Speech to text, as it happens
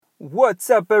What's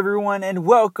up, everyone, and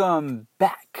welcome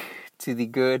back to the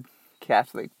Good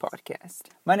Catholic Podcast.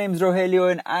 My name is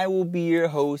Rogelio, and I will be your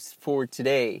host for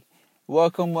today.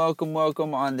 Welcome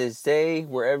on this day,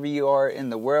 wherever you are in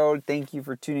the world. Thank you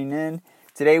for tuning in.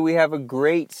 Today we have a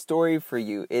great story for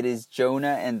you. It is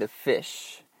Jonah and the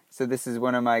fish. So this is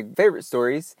one of my favorite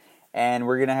stories, and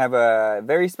we're going to have a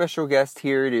very special guest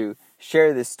here to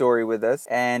share this story with us.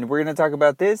 And we're going to talk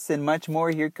about this and much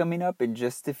more here coming up in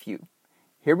just a few.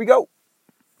 Here we go.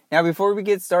 Now, before we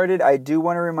get started, I do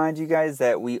want to remind you guys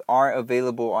that we are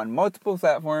available on multiple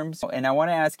platforms. And I want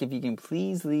to ask if you can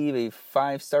please leave a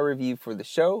 5-star review for the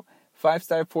show.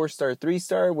 5-star, 4-star,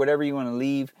 3-star, whatever you want to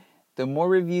leave. The more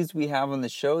reviews we have on the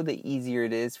show, the easier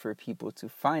it is for people to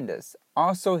find us.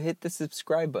 Also, hit the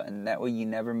subscribe button. That way you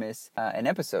never miss an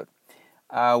episode.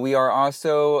 We are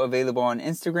also available on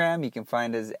Instagram. You can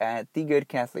find us at The Good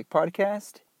Catholic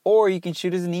Podcast. Or you can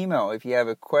shoot us an email. If you have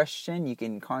a question, you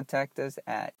can contact us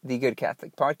at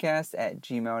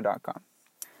thegoodcatholicpodcast@gmail.com.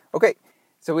 Okay,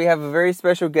 so we have a very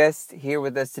special guest here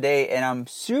with us today, and I'm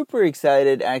super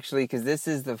excited, actually, because this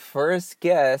is the first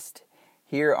guest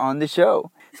here on the show.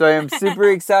 So I am super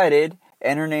excited,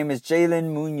 and her name is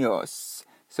Jailin Muñoz.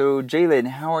 So Jailin,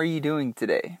 how are you doing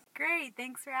today? Great,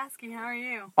 thanks for asking. How are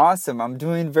you? Awesome, I'm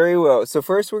doing very well. So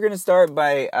first we're going to start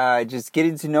by just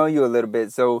getting to know you a little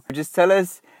bit. So just tell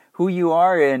us who you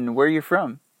are and where you're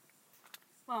from.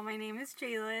 Well, my name is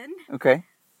Jailin. Okay.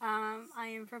 I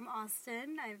am from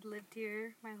Austin. I've lived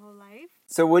here my whole life.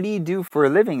 So what do you do for a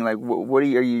living? Like, are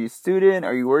you a student?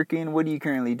 Are you working? What are you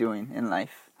currently doing in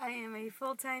life? I am a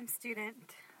full-time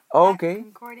student Oh, okay. at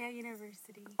Concordia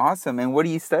University. Awesome. And what are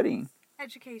you studying?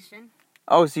 Education.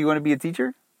 Oh, so you want to be a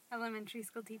teacher? Elementary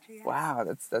school teacher, yeah. Wow,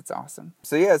 that's awesome.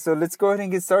 So so let's go ahead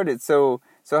and get started. So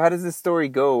how does this story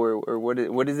go, or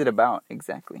what is it about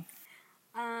exactly?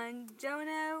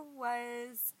 Jonah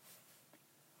was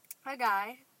a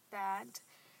guy that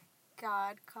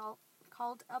God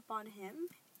called up on him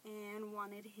and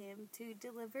wanted him to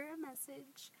deliver a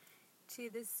message to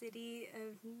the city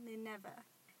of Nineveh.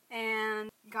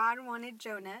 And God wanted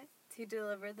Jonah to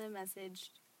deliver the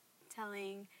message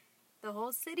telling the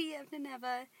whole city of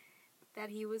Nineveh that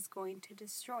he was going to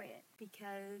destroy it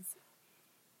because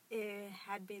it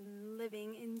had been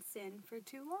living in sin for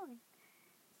too long.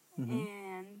 Mm-hmm.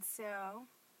 And so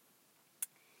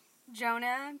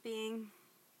Jonah, being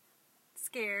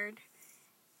scared,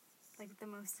 like the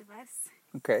most of us,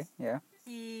 Okay, yeah.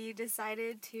 he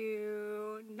decided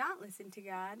to not listen to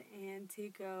God and to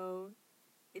go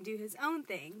and do his own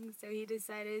thing. So he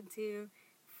decided to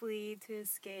flee, to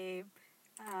escape,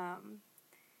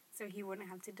 so he wouldn't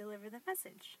have to deliver the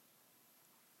message.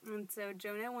 And so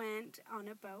Jonah went on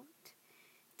a boat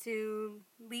to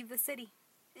leave the city.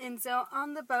 And so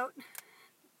on the boat,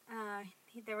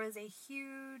 there was a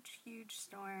huge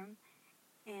storm.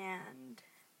 And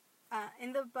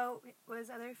in the boat was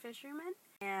other fishermen.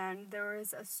 And there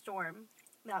was a storm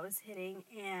that was hitting.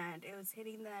 And it was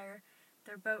hitting their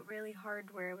boat really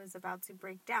hard where it was about to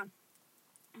break down.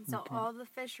 And so all the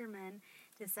fishermen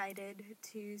decided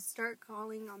to start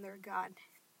calling on their God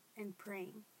and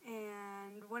praying.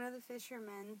 And one of the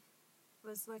fishermen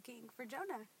was looking for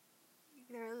Jonah.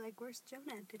 They were like, "Where's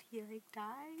Jonah? Did he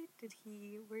die?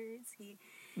 Where is he?"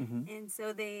 Mm-hmm. And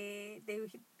so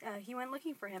he went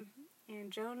looking for him.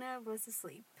 And Jonah was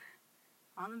asleep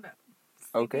on the boat.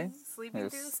 Sleeping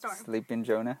through the storm. Sleeping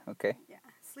Jonah, okay. Yeah,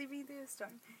 sleeping through the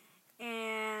storm.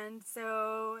 And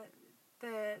so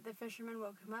the fisherman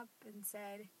woke him up and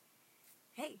said,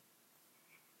 "Hey,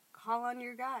 call on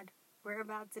your God. We're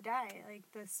about to die.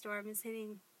 Like, the storm is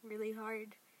hitting really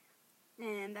hard."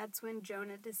 And that's when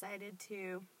Jonah decided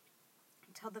to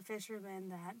tell the fisherman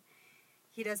that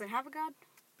he doesn't have a God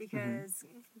because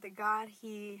the God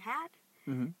he had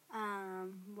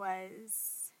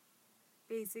was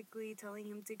basically telling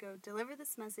him to go deliver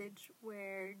this message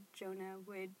where Jonah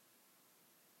would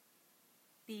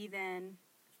be then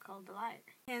called a liar.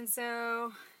 And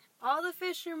so all the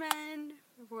fishermen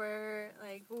were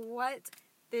like, "What?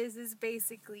 This is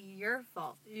basically your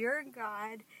fault. Your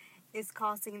God is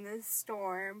causing this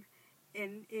storm,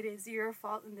 and it is your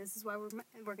fault, and this is why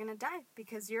we're gonna die,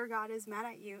 because your God is mad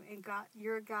at you, and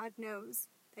your God knows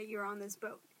that you're on this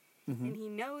boat, and he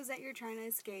knows that you're trying to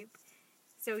escape,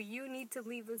 so you need to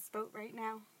leave this boat right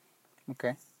now."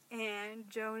 Okay. And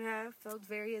Jonah felt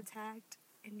very attacked,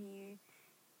 and he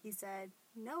said,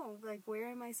 "No, like, where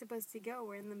am I supposed to go?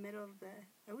 We're in the middle of the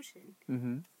ocean."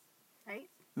 Mm-hmm. Right?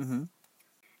 Mm-hmm.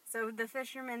 So the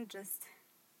fishermen just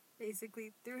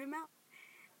basically threw him out.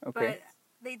 Okay. But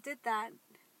they did that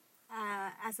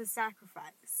as a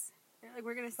sacrifice. They're like,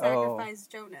 we're going to sacrifice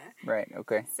Jonah. Right,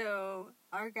 okay. So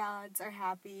our gods are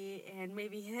happy, and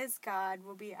maybe his God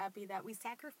will be happy that we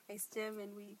sacrificed him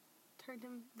and we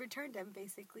returned him,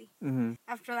 basically. Mm-hmm.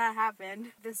 After that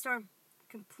happened, the storm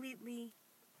completely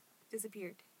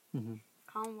disappeared. Mm-hmm.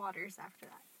 Calm waters after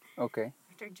that. Okay.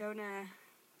 After Jonah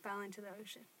fell into the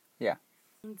ocean. Yeah.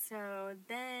 And so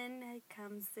then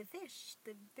comes the fish,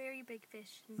 the very big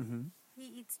fish. Mm-hmm. He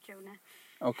eats Jonah.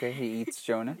 Okay, he eats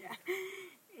Jonah. Yeah.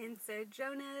 And so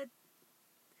Jonah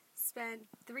spent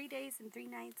 3 days and 3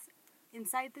 nights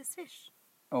inside this fish.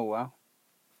 Oh, wow.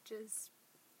 Just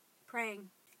praying.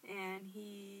 And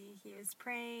he was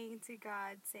praying to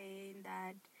God, saying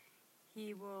that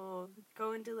he will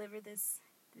go and deliver this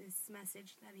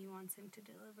message that he wants him to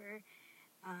deliver.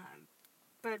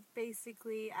 But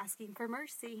basically asking for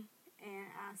mercy and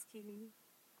asking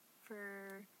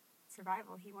for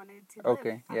survival. He wanted to live.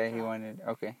 Okay, yeah, he wanted,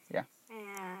 okay, yeah.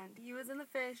 And he was in the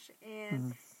fish,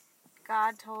 and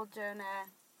God told Jonah,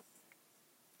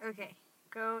 okay,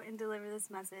 go and deliver this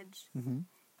message. Mm-hmm.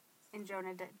 And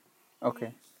Jonah did.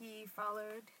 Okay. He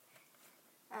followed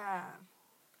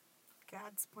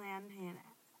God's plan and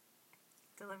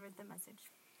delivered the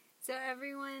message. So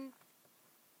everyone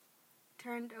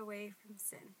turned away from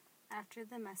sin after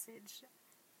the message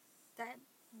that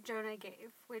Jonah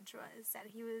gave, which was that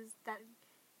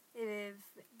if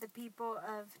the people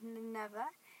of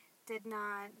Nineveh did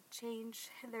not change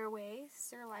their ways,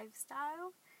 their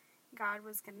lifestyle, God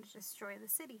was going to destroy the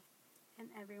city and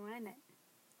everyone in it.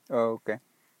 Oh, okay.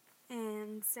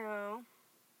 And so,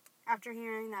 after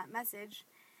hearing that message,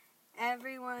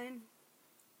 everyone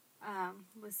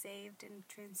was saved and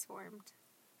transformed.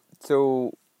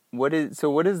 So what is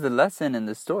the lesson in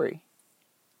the story?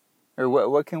 Or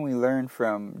what can we learn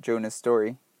from Jonah's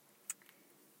story?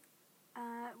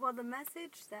 Well, the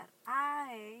message that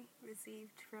I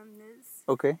received from this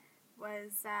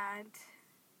was that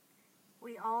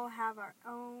we all have our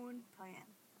own plan.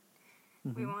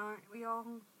 Mm-hmm.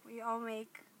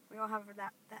 We all have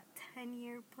that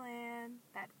 10-year plan,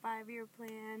 that 5-year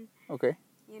plan. Okay.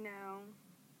 You know,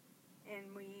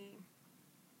 and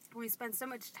we spend so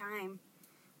much time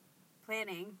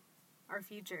planning our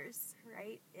futures,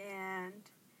 right? And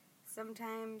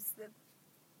sometimes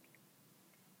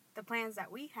the plans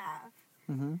that we have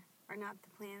are not the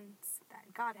plans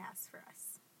that God has for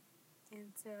us.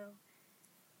 And so...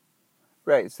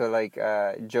 Right, so like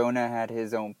Jonah had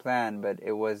his own plan, but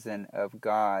it wasn't of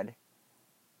God.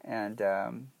 And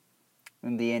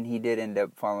in the end, he did end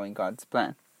up following God's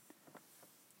plan.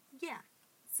 Yeah.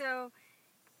 So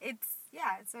it's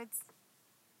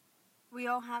we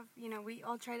all have, we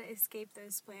all try to escape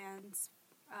those plans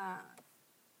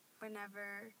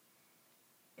whenever,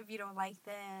 if you don't like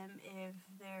them, if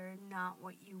they're not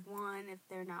what you want, if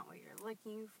they're not what you're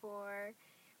looking for.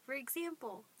 For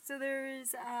example, so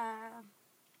there's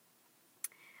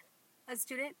a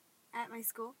student at my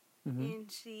school,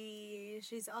 and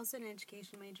she's also an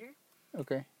education major.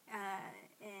 Okay.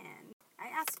 And I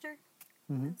asked her,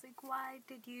 I was like, why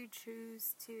did you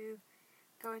choose to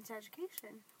go into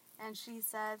education? And she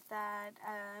said that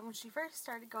when she first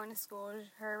started going to school,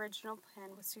 her original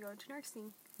plan was to go into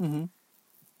nursing. Mm-hmm.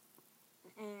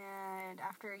 And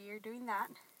after a year doing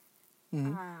that,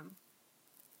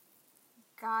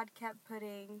 God kept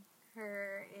putting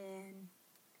her in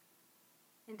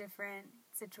different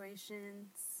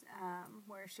situations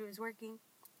where she was working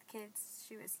with kids,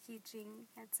 she was teaching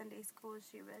at Sunday school,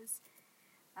 she was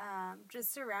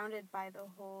just surrounded by the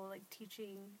whole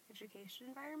teaching education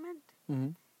environment. Mm-hmm.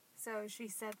 So she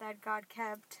said that God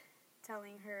kept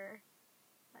telling her,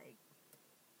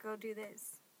 go do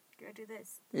this,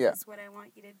 this is what I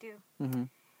want you to do. Mm-hmm.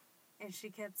 And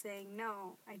she kept saying,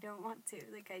 no, I don't want to,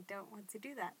 I don't want to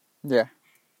do that. Yeah.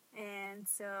 And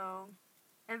so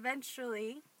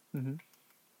eventually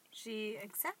she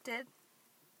accepted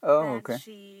that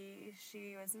she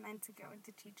was meant to go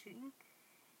into teaching,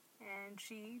 and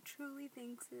she truly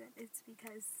thinks that it's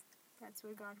because that's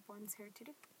what God wants her to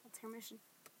do. That's her mission.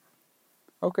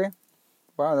 Okay.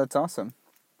 Wow, that's awesome.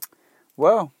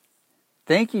 Well,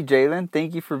 thank you, Jailin.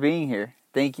 Thank you for being here.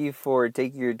 Thank you for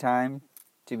taking your time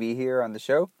to be here on the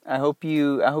show. I hope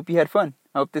you had fun.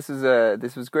 I hope this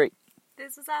was great.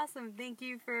 This was awesome. Thank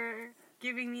you for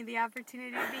giving me the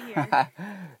opportunity to be here.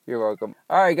 You're welcome.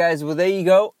 All right, guys. Well, there you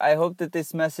go. I hope that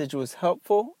this message was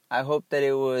helpful. I hope that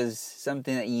it was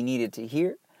something that you needed to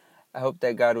hear. I hope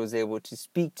that God was able to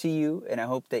speak to you, and I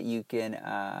hope that you can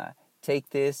take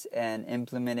this and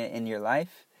implement it in your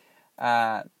life.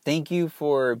 Thank you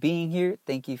for being here.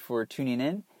 Thank you for tuning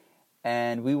in,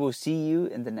 and we will see you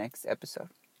in the next episode.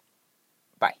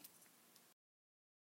 Bye.